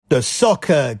The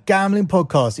Soccer Gambling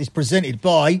Podcast is presented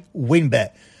by WynnBET.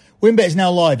 WynnBET is now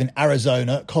live in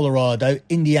Arizona, Colorado,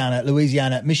 Indiana,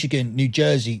 Louisiana, Michigan, New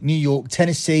Jersey, New York,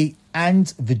 Tennessee,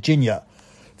 and Virginia.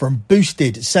 From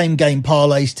boosted same-game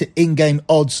parlays to in-game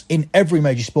odds in every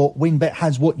major sport, WynnBET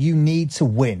has what you need to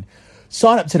win.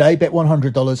 Sign up today, bet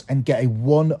 $100 and get a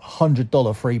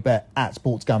 $100 free bet at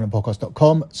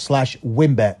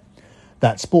sportsgamblingpodcast.com/WynnBET.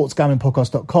 That's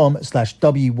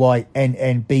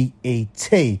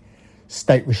sportsgamblingpodcast.com/WYNNBET.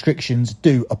 State restrictions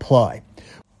do apply.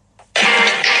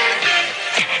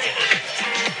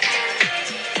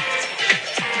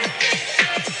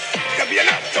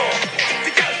 Campionato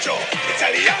di calcio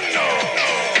italiano.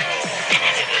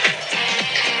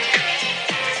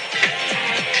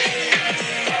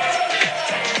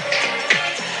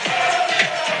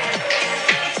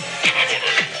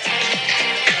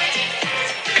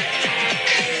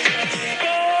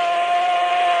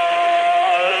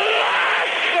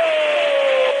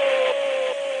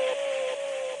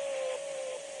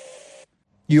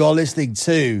 You are listening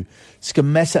to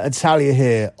Scommessa Italia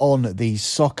here on the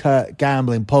Soccer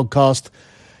Gambling Podcast.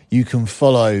 You can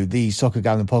follow the Soccer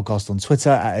Gambling Podcast on Twitter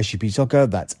at SGP Soccer.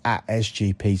 That's at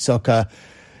SGP Soccer.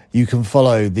 You can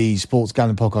follow the Sports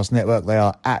Gambling Podcast Network. They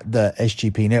are at the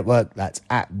SGP Network. That's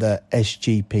at the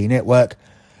SGP Network.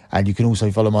 And you can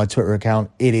also follow my Twitter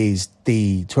account. It is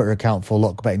the Twitter account for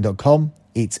lockbetting.com.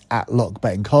 It's at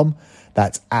lockbetting.com.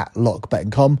 That's at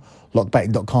lockbetting.com.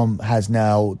 Lockbetting.com has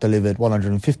now delivered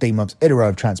 115 months in a row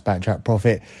of transparent track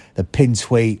profit. The pin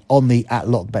tweet on the at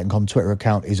lockbetting.com Twitter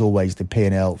account is always the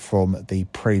P&L from the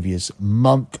previous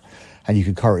month. And you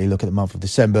can currently look at the month of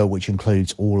December, which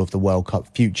includes all of the World Cup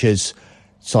futures.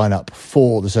 Sign up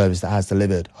for the service that has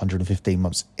delivered 115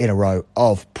 months in a row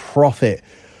of profit.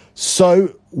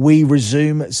 So we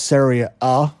resume Serie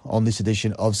A on this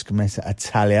edition of Scommessa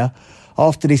Italia.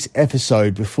 After this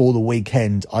episode, before the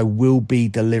weekend, I will be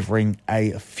delivering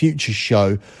a future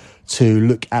show to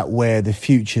look at where the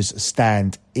futures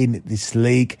stand in this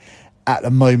league. At the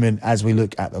moment, as we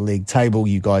look at the league table,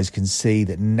 you guys can see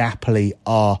that Napoli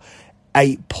are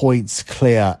 8 points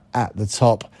clear at the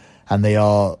top, and they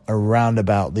are around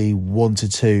about the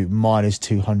 1-2 minus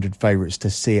 200 favourites to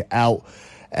see it out,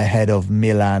 ahead of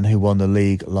Milan, who won the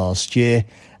league last year,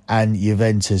 and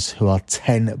Juventus, who are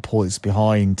 10 points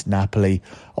behind Napoli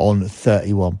on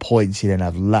 31 points. You then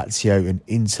have Lazio and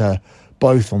Inter,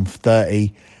 both on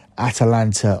 30.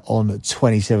 Atalanta on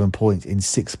 27 points in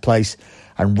 6th place.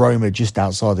 And Roma, just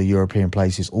outside the European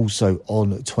places, also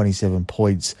on 27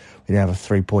 points. We then have a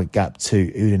 3-point gap to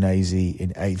Udinese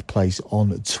in 8th place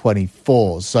on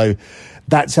 24. So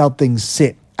that's how things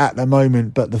sit at the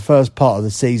moment. But the first part of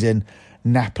the season,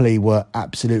 Napoli were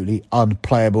absolutely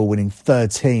unplayable, winning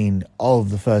 13 of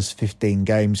the first 15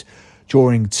 games,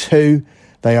 drawing 2.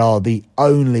 They are the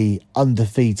only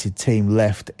undefeated team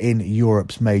left in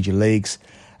Europe's major leagues,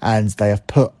 and they have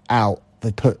put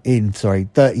in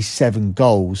 37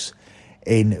 goals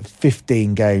in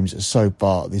 15 games so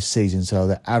far this season. So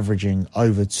they're averaging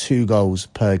over 2 goals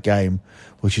per game,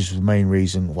 which is the main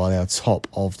reason why they are top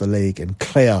of the league and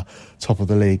clear top of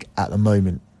the league at the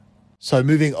moment. So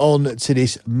moving on to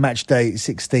this match day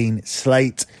 16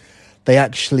 slate, they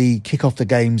actually kick off the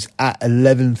games at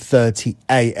 11:30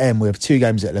 a.m. We have 2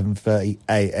 games at 11:30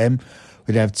 a.m.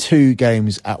 We then have 2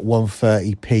 games at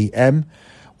 1:30 p.m.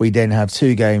 We then have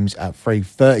 2 games at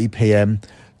 3:30 p.m.,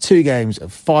 2 games at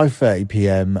 5:30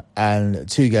 p.m. and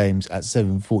 2 games at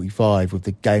 7:45, with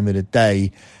the game of the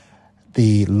day,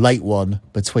 the late one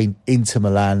between Inter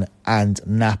Milan and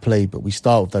Napoli. But we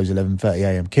start with those 11:30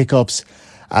 a.m. kickoffs,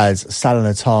 as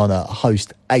Salernitana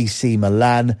host AC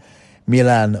Milan.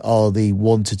 Milan are the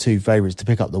 1-2 favourites to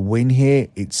pick up the win here.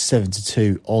 It's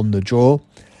 7-2 on the draw,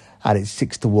 and it's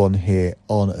 6-1 here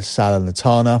on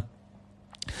Salernitana.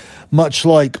 Much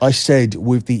like I said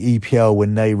with the EPL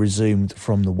when they resumed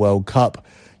from the World Cup,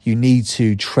 you need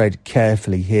to tread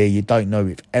carefully here. You don't know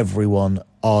if every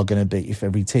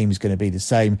team is going to be the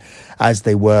same as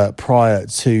they were prior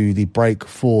to the break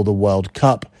for the World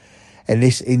Cup. In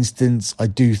this instance, I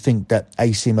do think that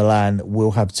AC Milan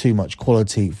will have too much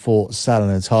quality for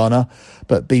Salernitana,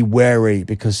 but be wary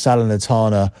because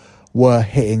Salernitana were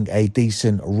hitting a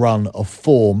decent run of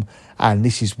form, and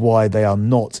this is why they are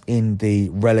not in the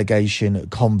relegation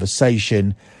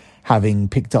conversation, having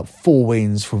picked up 4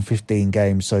 wins from 15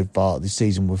 games so far this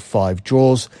season with 5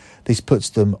 draws. This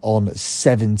puts them on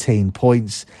 17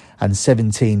 points, and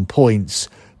 17 points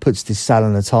puts the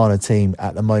Salernitana team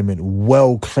at the moment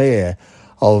well clear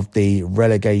of the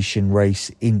relegation race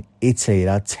in Italy. They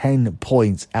are 10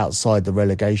 points outside the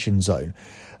relegation zone.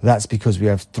 That's because we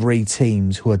have three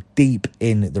teams who are deep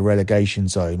in the relegation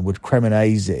zone, with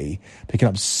Cremonese picking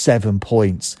up 7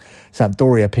 points,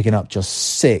 Sampdoria picking up just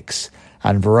 6,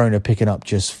 and Verona picking up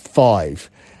just 5.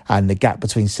 And the gap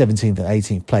between 17th and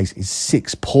 18th place is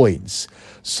 6 points.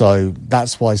 So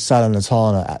that's why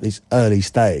Salernitana at this early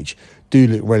stage do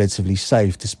look relatively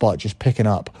safe, despite just picking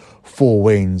up 4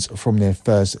 wins from their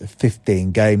first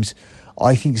 15 games.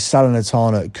 I think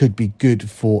Salernitana could be good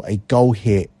for a goal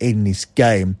here in this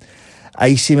game.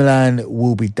 AC Milan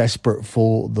will be desperate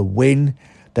for the win.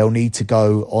 They'll need to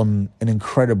go on an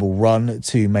incredible run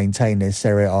to maintain their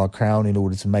Serie A crown in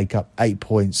order to make up 8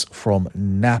 points from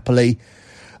Napoli.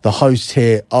 The hosts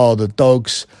here are the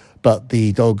Dogs, but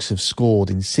the Dogs have scored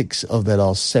in 6 of their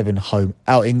last 7 home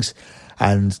outings.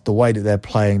 And the way that they're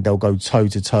playing, they'll go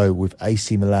toe-to-toe with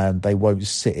AC Milan. They won't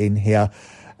sit in here,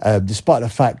 despite the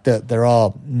fact that there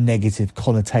are negative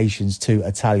connotations to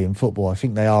Italian football. I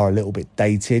think they are a little bit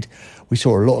dated. We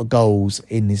saw a lot of goals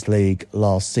in this league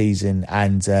last season,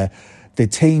 and the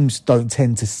teams don't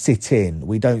tend to sit in.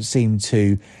 We don't seem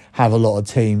to have a lot of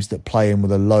teams that play in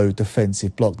with a low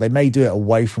defensive block. They may do it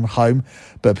away from home,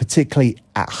 but particularly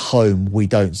at home, we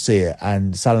don't see it.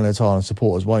 And Salernitana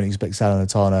supporters won't expect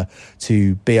Salernitana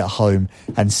to be at home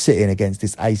and sit in against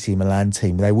this AC Milan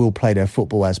team. They will play their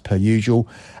football as per usual,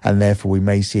 and therefore we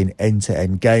may see an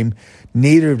end-to-end game.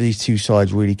 Neither of these two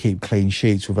sides really keep clean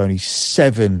sheets, with only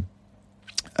 7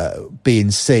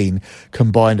 being seen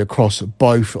combined across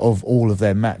both of all of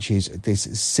their matches this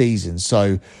season.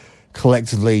 So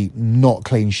collectively, not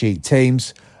clean sheet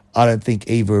teams. I don't think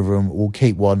either of them will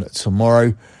keep one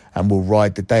tomorrow, and we'll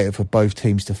ride the data for both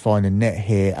teams to find a net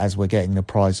here, as we're getting the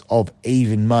price of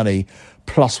even money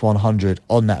plus 100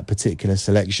 on that particular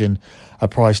selection, a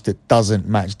price that doesn't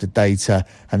match the data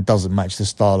and doesn't match the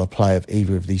style of play of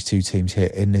either of these two teams here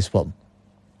in this one.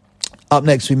 Up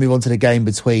next, we move on to the game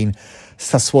between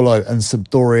Sassuolo and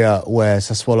Sampdoria, where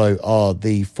Sassuolo are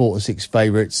the 4-6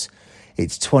 favourites.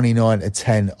 It's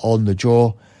 29-10 on the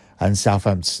draw, and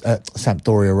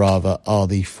Sampdoria are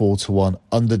the 4-1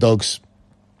 underdogs.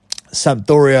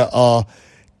 Sampdoria are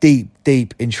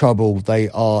deep in trouble. They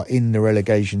are in the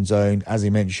relegation zone. As I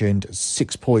mentioned,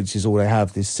 6 points is all they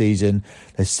have this season.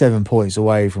 They're 7 points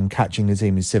away from catching the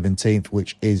team in 17th,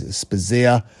 which is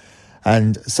Spezia.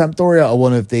 And Sampdoria are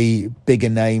one of the bigger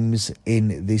names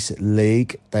in this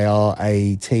league. They are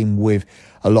a team with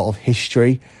a lot of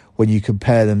history. When you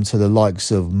compare them to the likes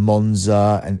of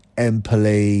Monza and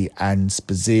Empoli and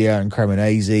Spezia and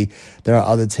Cremonese, there are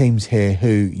other teams here who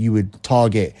you would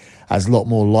target as a lot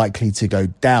more likely to go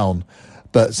down.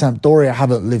 But Sampdoria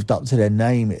haven't lived up to their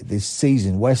name this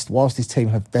season. Whilst this team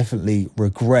have definitely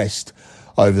regressed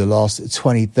over the last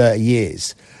 20, 30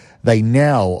 years, they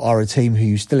now are a team who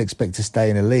you still expect to stay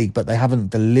in the league, but they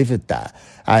haven't delivered that.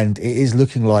 And it is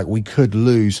looking like we could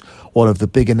lose one of the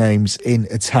bigger names in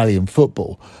Italian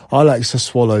football. I like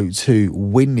Sassuolo to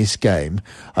win this game.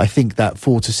 I think that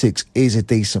 4-6 is a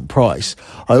decent price.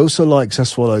 I also like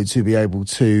Sassuolo to be able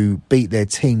to beat their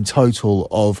team total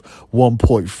of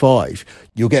 1.5.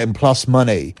 You're getting plus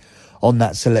money on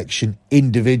that selection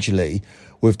individually,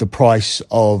 with the price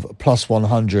of plus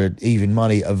 100 even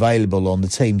money available on the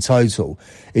team total.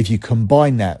 If you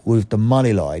combine that with the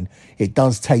money line, it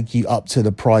does take you up to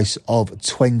the price of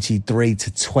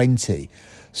 23-20.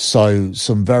 So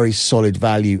some very solid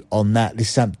value on that.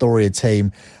 This Sampdoria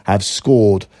team have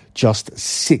scored just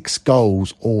 6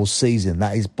 goals all season.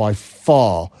 That is by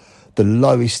far the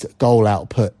lowest goal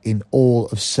output in all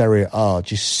of Serie A.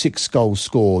 Just 6 goals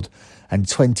scored and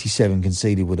 27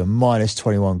 conceded, with a minus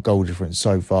 21 goal difference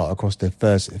so far across their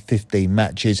first 15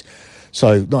 matches.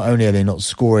 So not only are they not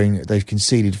scoring, they've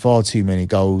conceded far too many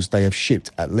goals. They have shipped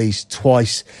at least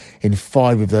twice in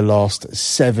 5 of their last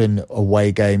 7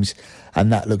 away games.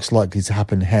 And that looks likely to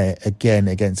happen here again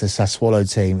against a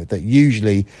Sassuolo team that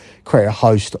usually create a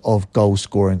host of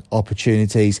goal-scoring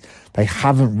opportunities. They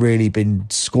haven't really been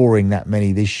scoring that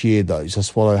many this year, though.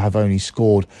 Sassuolo have only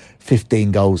scored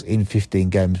 15 goals in 15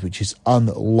 games, which is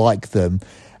unlike them.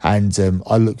 And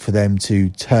I look for them to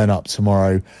turn up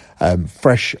tomorrow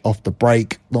fresh off the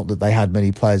break. Not that they had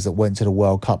many players that went to the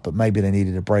World Cup, but maybe they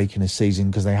needed a break in a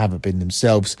season because they haven't been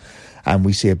themselves. And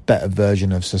we see a better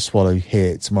version of Sassuolo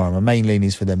here tomorrow. My main lean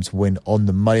is for them to win on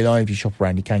the money line. If you shop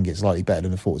around, you can get slightly better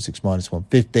than the 4-6 minus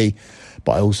 150.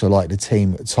 But I also like the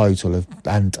team total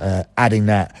and adding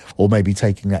that, or maybe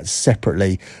taking that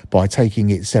separately. By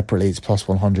taking it separately, it's plus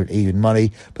 100 even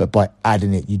money. But by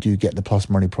adding it, you do get the plus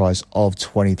money price of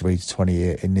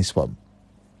 23-20 in this one.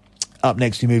 Up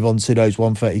next, we move on to those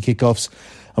 1:30 kickoffs.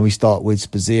 And we start with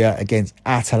Spezia against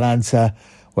Atalanta,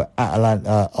 where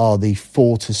Atalanta are the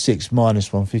 4-6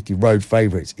 minus 150 road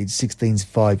favourites. It's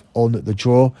 16-5 on the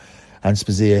draw, and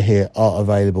Spezia here are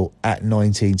available at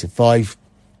 19-5.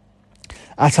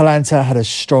 Atalanta had a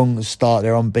strong start.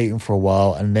 They're unbeaten for a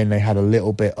while, and then they had a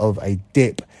little bit of a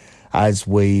dip as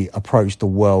we approached the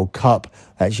World Cup.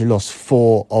 They actually lost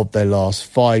 4 of their last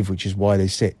 5, which is why they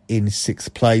sit in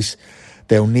 6th place.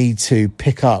 They'll need to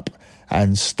pick up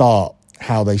and start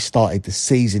how they started the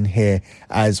season here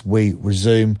as we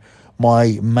resume.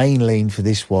 My main lean for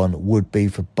this one would be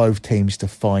for both teams to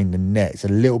find the net. It's a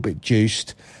little bit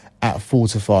juiced at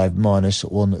 4-5 minus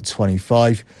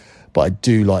 125, but I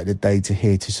do like the data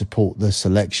here to support the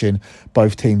selection.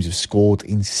 Both teams have scored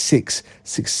in 6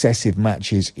 successive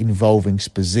matches involving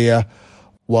Spezia,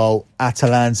 while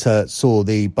Atalanta saw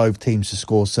both teams to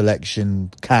score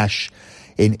selection cash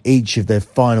in each of their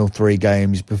final 3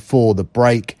 games before the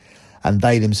break, and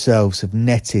they themselves have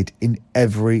netted in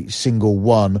every single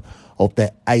one of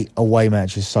their 8 away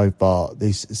matches so far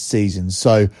this season.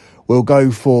 So we'll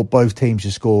go for both teams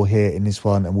to score here in this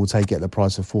one, and we'll take it at the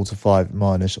price of 4-5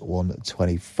 minus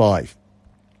 125.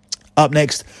 Up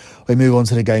next, we move on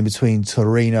to the game between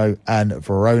Torino and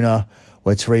Verona,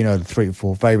 where Torino are the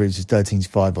 3-4 favourites. Is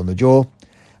 13-5 on the draw,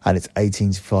 and it's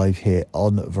 18-5 here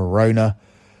on Verona.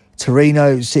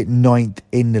 Torino sit 9th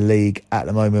in the league at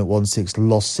the moment, won 6,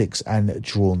 lost 6 and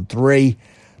drawn 3.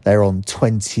 They're on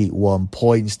 21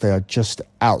 points. They are just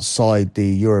outside the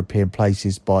European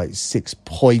places by 6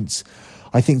 points.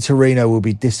 I think Torino will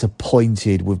be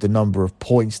disappointed with the number of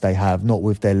points they have, not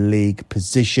with their league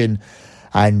position.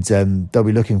 And they'll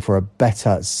be looking for a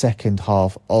better second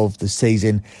half of the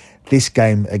season. This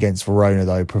game against Verona,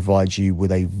 though, provides you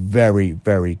with a very,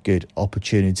 very good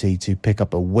opportunity to pick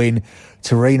up a win.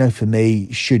 Torino, for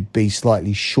me, should be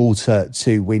slightly shorter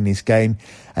to win this game,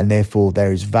 and therefore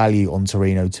there is value on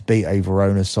Torino to beat a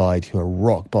Verona side who are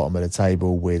rock bottom of the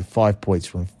table with 5 points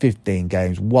from 15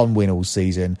 games, 1 win all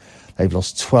season. They've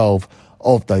lost 12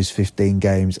 of those 15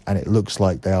 games, and it looks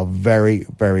like they are very,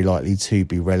 very likely to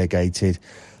be relegated.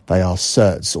 They are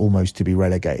certs almost to be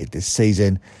relegated this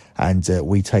season. And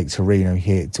we take Torino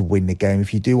here to win the game.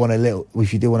 If you do want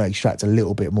to extract a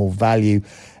little bit more value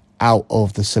out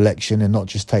of the selection and not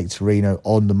just take Torino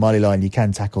on the money line, you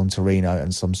can tack on Torino,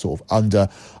 and some sort of under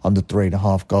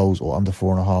 3.5 goals or under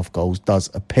 4.5 goals does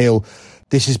appeal.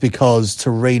 This is because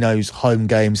Torino's home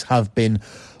games have been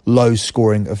low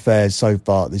scoring affairs so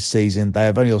far this season. They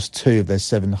have only lost 2 of their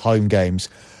 7 home games,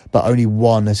 but only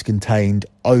 1 has contained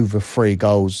over 3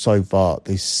 goals so far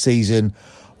this season,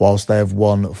 whilst they have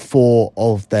won 4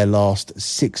 of their last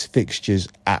 6 fixtures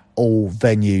at all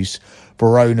venues.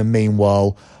 Verona,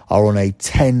 meanwhile, are on a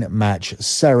 10-match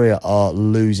Serie A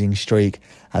losing streak,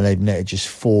 and they've netted just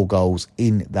 4 goals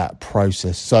in that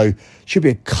process. So should be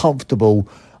a comfortable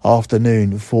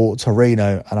afternoon for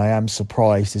Torino, and I am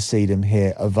surprised to see them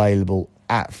here available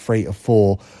at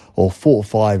 3-4 or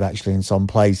 4-5 actually in some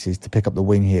places to pick up the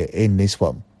win here in this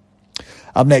one.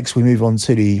 Up next, we move on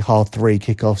to the half 3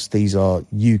 kickoffs. These are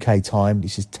UK time.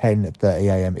 This is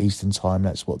 10:30am Eastern time.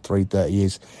 That's what 3:30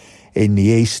 is in the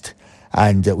East.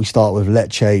 And we start with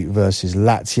Lecce versus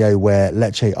Lazio, where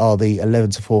Lecce are the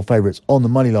 11-4 favourites on the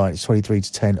money line. It's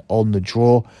 23-10 on the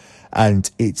draw, and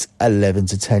it's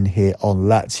 11-10 here on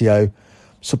Lazio.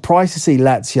 Surprised to see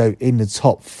Lazio in the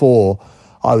top 4.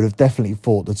 I would have definitely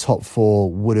thought the top 4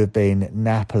 would have been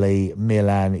Napoli,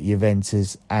 Milan,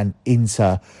 Juventus and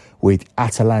Inter, with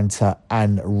Atalanta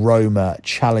and Roma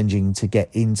challenging to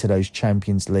get into those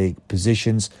Champions League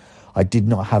positions. I did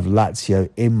not have Lazio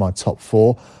in my top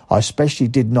 4. I especially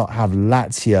did not have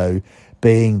Lazio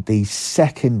being the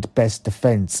second best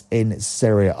defence in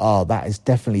Serie A. That has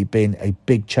definitely been a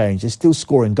big change. They're still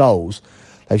scoring goals.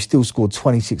 They've still scored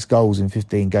 26 goals in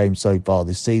 15 games so far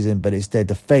this season, but it's their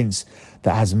defence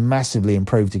that has massively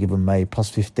improved to give them a plus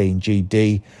 15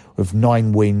 GD with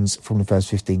 9 wins from the first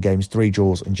 15 games, 3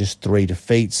 draws and just 3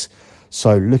 defeats.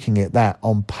 So looking at that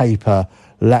on paper,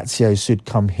 Lazio should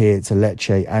come here to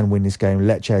Lecce and win this game.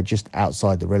 Lecce are just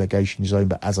outside the relegation zone,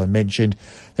 but as I mentioned,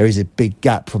 there is a big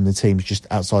gap from the teams just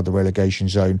outside the relegation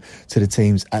zone to the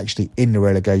teams actually in the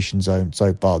relegation zone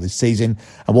so far this season.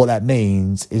 And what that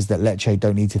means is that Lecce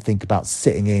don't need to think about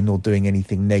sitting in or doing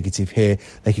anything negative here.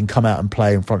 They can come out and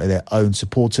play in front of their own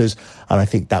supporters, and I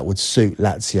think that would suit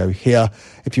Lazio here.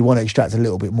 If you want to extract a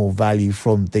little bit more value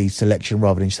from the selection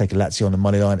rather than just taking Lazio on the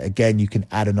money line, again, you can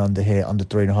add an under here, under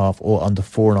 3.5 or under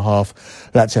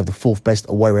 4.5. Lazio have the 4th best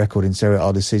away record in Serie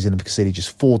A this season and conceded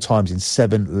just 4 times in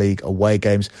 7 league away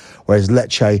games, whereas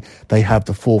Lecce, they have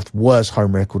the 4th worst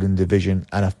home record in the division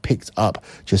and have picked up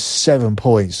just 7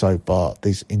 points so far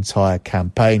this entire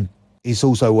campaign. It's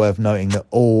also worth noting that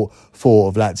all 4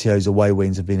 of Lazio's away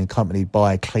wins have been accompanied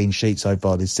by a clean sheet so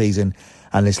far this season,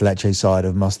 and this Lecce side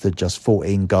have mustered just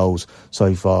 14 goals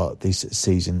so far this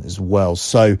season as well.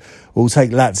 So we'll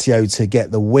take Lazio to get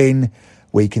the win.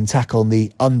 We can tack on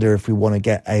the under if we want to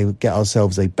get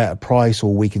ourselves a better price,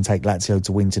 or we can take Lazio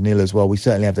to win to nil as well. We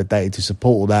certainly have the data to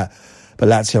support all that, but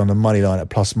Lazio on the money line at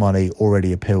plus money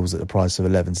already appeals at the price of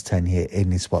 11 to 10 here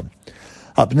in this one.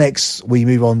 Up next, we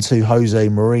move on to Jose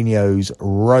Mourinho's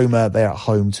Roma. They're at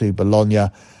home to Bologna,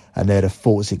 and they're the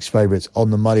 4-6 favourites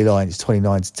on the money line. It's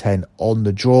 29 to 10 on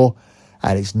the draw,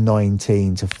 and it's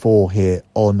 19 to 4 here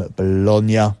on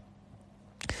Bologna.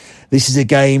 This is a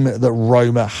game that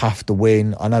Roma have to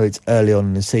win. I know it's early on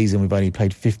in the season. We've only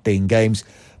played 15 games,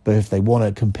 but if they want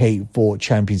to compete for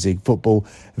Champions League football,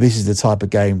 this is the type of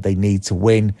game they need to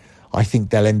win. I think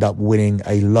they'll end up winning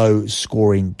a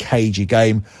low-scoring, cagey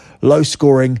game.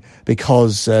 Low-scoring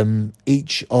because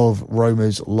each of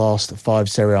Roma's last 5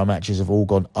 Serie A matches have all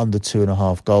gone under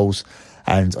 2.5 goals.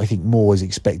 And I think more is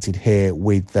expected here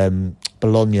with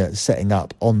Bologna setting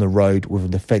up on the road with a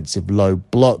defensive low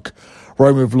block.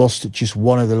 Roma have lost just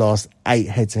one of the last 8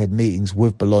 head-to-head meetings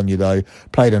with Bologna, though,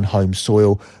 played on home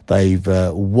soil. They've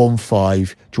won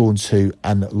 5, drawn 2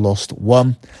 and lost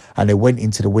 1. And they went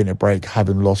into the winter break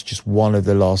having lost just one of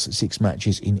the last 6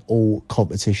 matches in all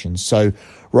competitions. So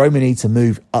Roma need to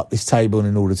move up this table, and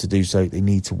in order to do so, they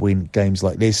need to win games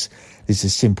like this. This is a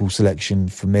simple selection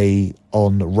for me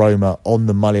on Roma on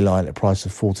the money line at a price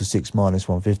of 4 to 6 minus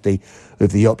 150,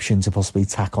 with the option to possibly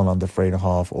tack on under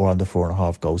 3.5 or under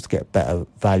 4.5 goals to get better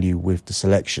value with the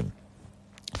selection.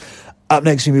 Up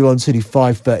next, we move on to the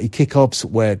 5:30 kickoffs,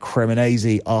 where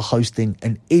Cremonese are hosting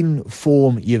an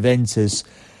in-form Juventus.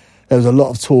 There was a lot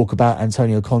of talk about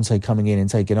Antonio Conte coming in and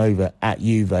taking over at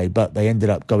Juve, but they ended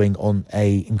up going on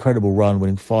an incredible run,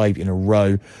 winning 5 in a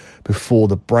row before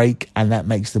the break, and that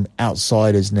makes them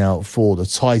outsiders now for the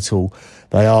title.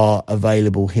 They are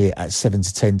available here at 7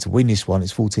 to 10 to win this one.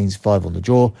 It's 14 to 5 on the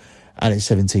draw, and it's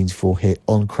 17 to 4 here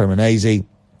on Cremonese.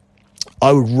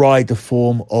 I would ride the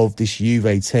form of this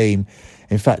Juve team.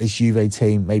 In fact, this Juve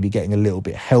team may be getting a little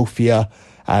bit healthier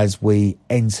as we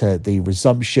enter the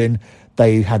resumption.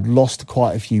 They had lost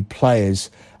quite a few players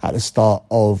at the start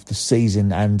of the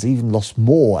season, and even lost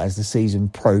more as the season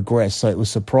progressed. So it was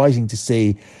surprising to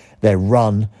see their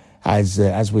run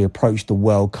as we approach the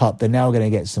World Cup. They're now going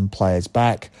to get some players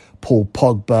back. Paul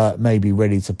Pogba may be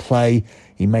ready to play.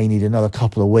 He may need another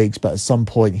couple of weeks, but at some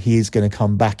point he is going to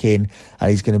come back in and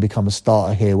he's going to become a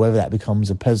starter here. Whether that becomes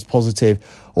a positive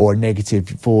or a negative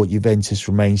for Juventus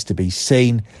remains to be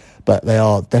seen. But they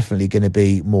are definitely going to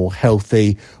be more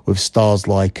healthy with stars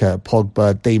like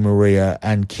Pogba, Di Maria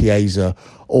and Chiesa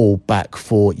all back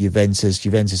for Juventus.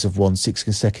 Juventus have won 6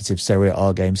 consecutive Serie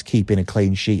A games, keeping a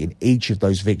clean sheet in each of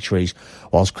those victories,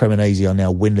 whilst Cremonese are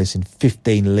now winless in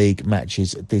 15 league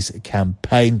matches this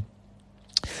campaign.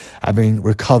 Having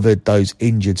recovered those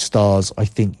injured stars, I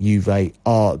think Juve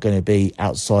are going to be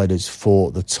outsiders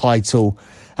for the title,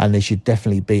 and they should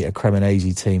definitely beat a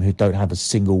Cremonese team who don't have a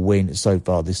single win so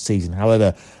far this season.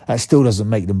 However, that still doesn't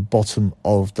make them bottom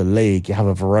of the league. You have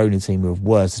a Verona team who are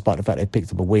worse. Despite the fact they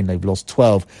picked up a win, they've lost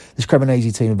 12. This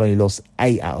Cremonese team have only lost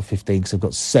 8 out of 15 because they've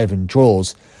got 7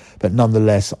 draws. But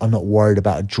nonetheless, I'm not worried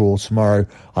about a draw tomorrow.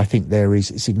 I think there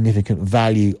is significant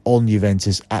value on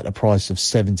Juventus at the price of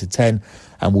 7 to 10,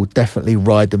 and we'll definitely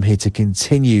ride them here to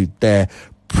continue their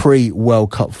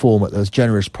pre-World Cup form at the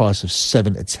generous price of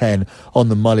 7 to 10 on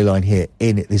the money line here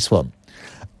in this one.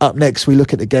 Up next, we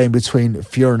look at the game between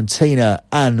Fiorentina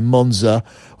and Monza.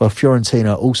 Well,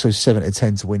 Fiorentina also 7 to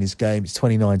 10 to win this game. It's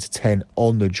 29 to 10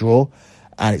 on the draw,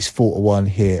 and it's 4 to 1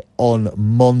 here on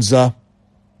Monza.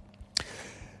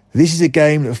 This is a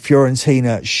game that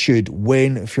Fiorentina should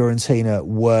win. Fiorentina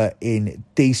were in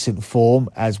decent form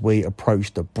as we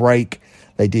approached the break.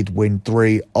 They did win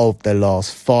 3 of their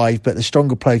last 5, but the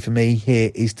stronger play for me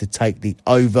here is to take the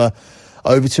over.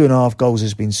 Over 2.5 goals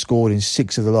has been scored in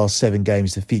 6 of the last 7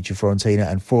 games to feature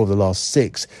Fiorentina, and 4 of the last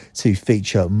 6 to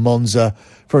feature Monza.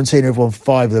 Fiorentina have won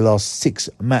 5 of the last 6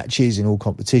 matches in all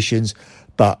competitions,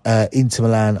 but Inter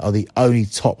Milan are the only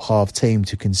top half team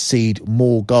to concede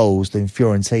more goals than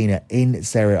Fiorentina in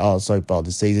Serie A so far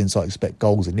this season, so I expect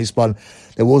goals in this one.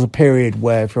 There was a period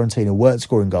where Fiorentina weren't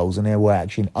scoring goals, and they were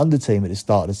actually an under team at the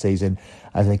start of the season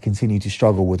as they continue to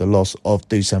struggle with the loss of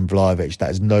Dusan Vlahovic. That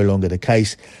is no longer the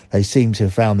case. They seem to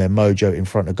have found their mojo in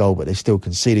front of goal, but they're still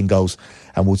conceding goals,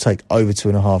 and we'll take over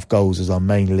 2.5 goals as our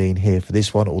main lean here for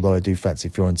this one, although I do fancy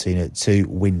Fiorentina to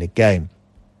win the game.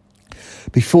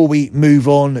 Before we move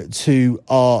on to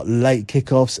our late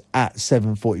kickoffs at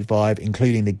 7:45,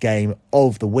 including the game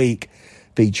of the week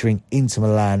featuring Inter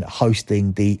Milan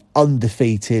hosting the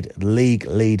undefeated league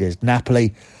leaders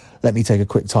Napoli. Let me take a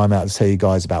quick time out to tell you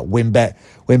guys about WynnBET.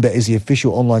 WynnBET is the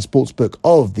official online sportsbook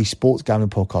of the Sports Gambling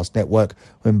Podcast Network.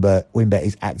 WynnBET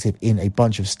is active in a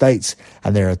bunch of states,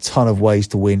 and there are a ton of ways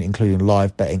to win, including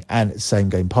live betting and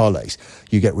same-game parlays.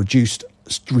 You get reduced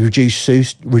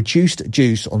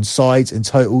juice on sides and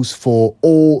totals for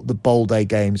all the bowl day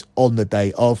games on the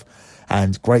day of,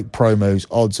 and great promos,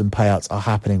 odds and payouts are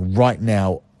happening right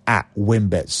now at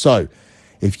WynnBET. So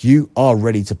if you are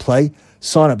ready to play,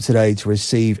 sign up today to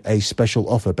receive a special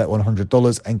offer. Bet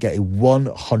 $100 and get a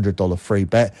 $100 free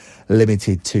bet,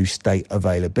 limited to state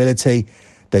availability.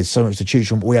 There's so much to choose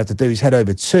from. All we have to do is head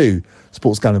over to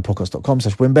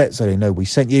sportsgamblingpodcast.com/WynnBET so they know we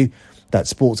sent you.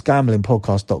 That's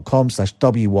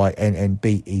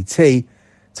sportsgamblingpodcast.com/WYNNBET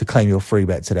to claim your free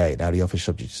bet today. Now, the offer is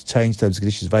subject to change. Terms and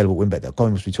conditions available at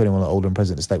WynnBET.com. Must be 21 or older and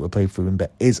present in the state where play through WynnBET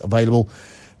is available.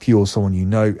 If you or someone you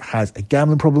know has a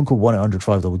gambling problem, call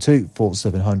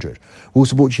 1-800-522-4700. We're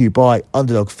also brought to you by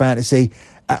Underdog Fantasy.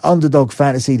 At Underdog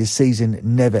Fantasy, the season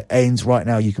never ends. Right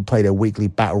now, you can play their weekly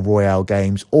Battle Royale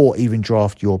games or even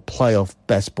draft your playoff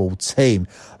best ball team.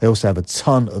 They also have a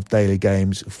ton of daily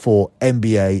games for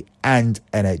NBA and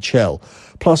NHL.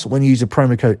 Plus, when you use the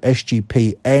promo code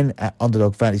SGPN at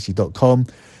UnderdogFantasy.com,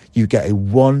 you get a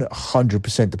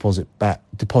 100%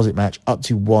 deposit match up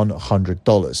to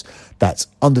 $100. That's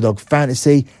Underdog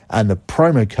Fantasy and the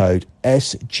promo code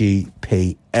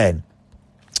SGPN.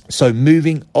 So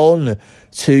moving on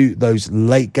to those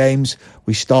late games,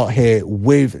 we start here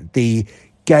with the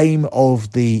game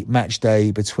of the match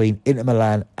day between Inter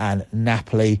Milan and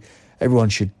Napoli. Everyone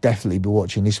should definitely be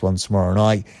watching this one tomorrow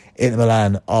night. Inter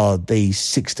Milan are the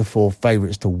 6-4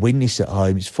 favourites to win this at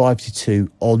home. It's 5-2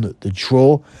 on the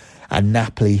draw. And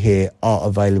Napoli here are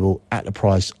available at the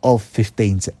price of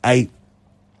 15-8.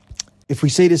 If we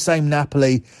see the same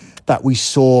Napoli that we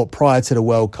saw prior to the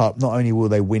World Cup, not only will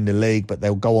they win the league, but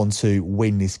they'll go on to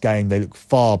win this game. They look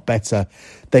far better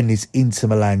than this Inter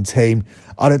Milan team.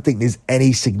 I don't think there's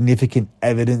any significant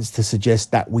evidence to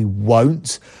suggest that we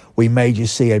won't. We may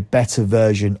just see a better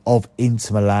version of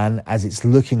Inter Milan, as it's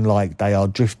looking like they are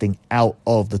drifting out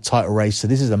of the title race. So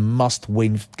this is a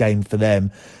must-win game for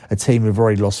them. A team who've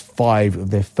already lost 5 of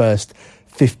their first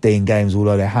 15 games,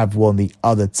 although they have won the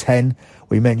other 10.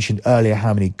 We mentioned earlier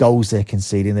how many goals they're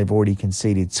conceding. They've already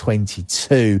conceded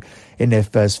 22 in their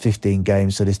first 15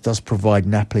 games. So this does provide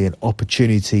Napoli an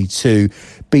opportunity to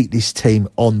beat this team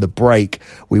on the break.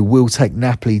 We will take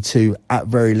Napoli to, at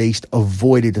very least,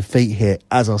 avoid a defeat here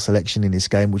as our selection in this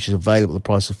game, which is available at the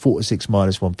price of 4-6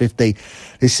 minus 150.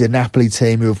 This is a Napoli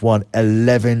team who have won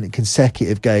 11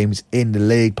 consecutive games in the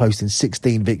league, posting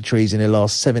 16 victories in their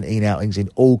last 17 outings in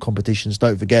all competitions.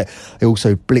 Don't forget, they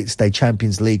also blitzed a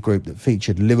Champions League group that featured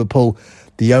Liverpool.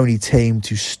 The only team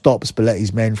to stop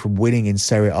Spalletti's men from winning in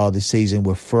Serie A this season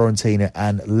were Fiorentina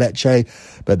and Lecce,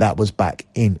 but that was back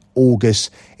in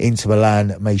August. Inter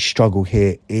Milan may struggle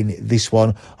here in this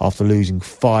one after losing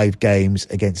 5 games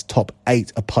against top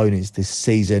 8 opponents this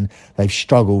season. They've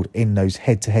struggled in those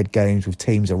head-to-head games with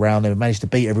teams around them, managed to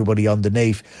beat everybody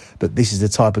underneath, but this is the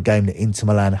type of game that Inter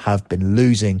Milan have been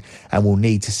losing, and will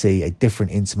need to see a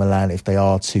different Inter Milan if they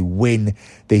are to win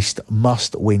this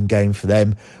must-win game for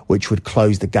them, which would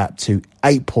close the gap to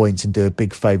 8 points and do a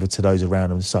big favour to those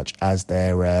around them, such as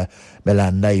their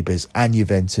Milan neighbours and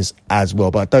Juventus as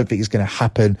well. But I don't think it's going to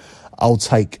happen. I'll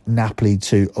take Napoli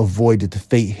to avoid a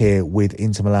defeat here, with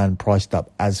Inter Milan priced up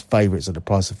as favourites at the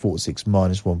price of 4-6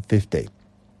 minus 150.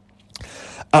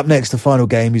 Up next, the final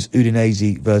game is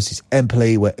Udinese versus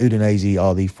Empoli, where Udinese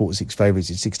are the 4-6 favourites.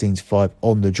 It's 16-5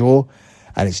 on the draw,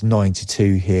 and it's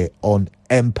 9-2 here on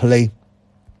Empoli.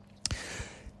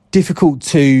 Difficult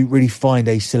to really find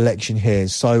a selection here,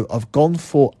 so I've gone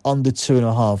for under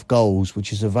 2.5 goals,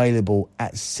 which is available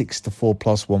at 6-4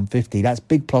 plus 150. That's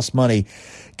big plus money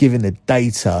given the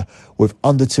data, with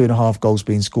under 2.5 goals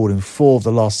being scored in 4 of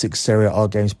the last 6 Serie A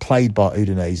games played by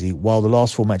Udinese, while the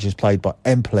last 4 matches played by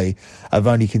Empoli have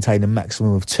only contained a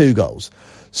maximum of 2 goals.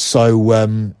 So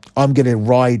I'm going to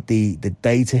ride the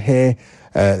data here.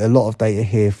 A lot of data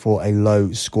here for a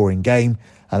low scoring game,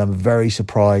 and I'm very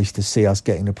surprised to see us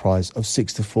getting the price of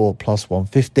 6-4 plus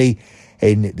 150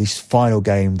 in this final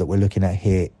game that we're looking at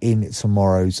here in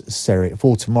tomorrow's Serie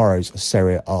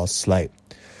A slate.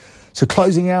 So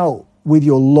closing out with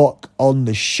your lock on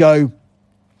the show.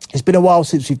 It's been a while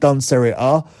since we've done Serie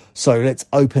A, so let's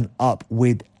open up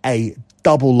with a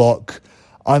double lock.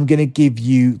 I'm going to give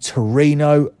you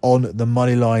Torino on the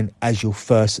money line as your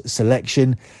first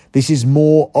selection. This is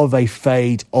more of a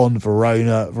fade on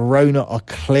Verona. Verona are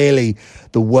clearly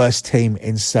the worst team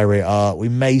in Serie A. We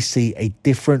may see a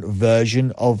different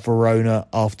version of Verona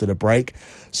after the break.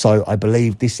 So I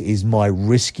believe this is my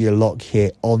riskier lock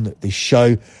here on this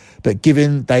show. But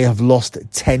given they have lost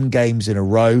 10 games in a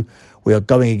row, we are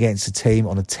going against a team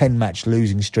on a 10-match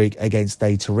losing streak against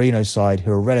a Torino side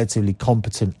who are relatively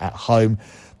competent at home.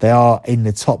 They are in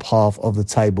the top half of the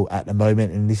table at the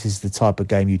moment, and this is the type of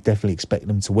game you definitely expect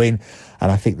them to win.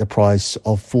 And I think the price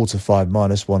of 4-5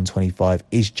 minus 125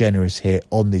 is generous here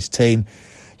on this team.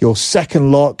 Your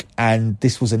second lock, and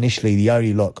this was initially the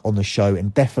only lock on the show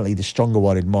and definitely the stronger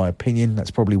one in my opinion, that's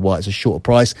probably why it's a shorter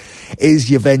price, is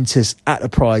Juventus at a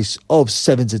price of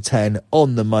 7-10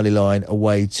 on the money line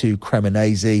away to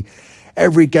Cremonese.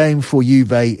 Every game for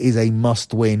Juve is a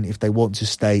must win if they want to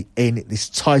stay in this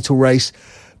title race,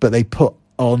 but they put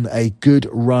on a good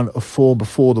run of form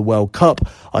before the World Cup.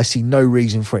 I see no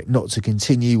reason for it not to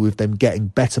continue with them getting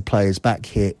better players back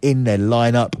here in their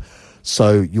lineup.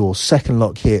 So your second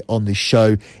lock here on this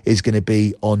show is going to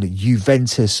be on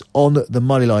Juventus on the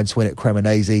money line to win at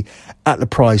Cremonese at the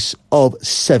price of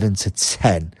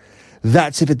 7-10.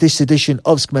 That's it for this edition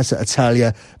of Scommessa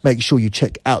Italia. Make sure you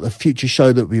check out the future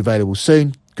show that will be available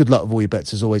soon. Good luck with all your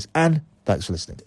bets as always, and thanks for listening.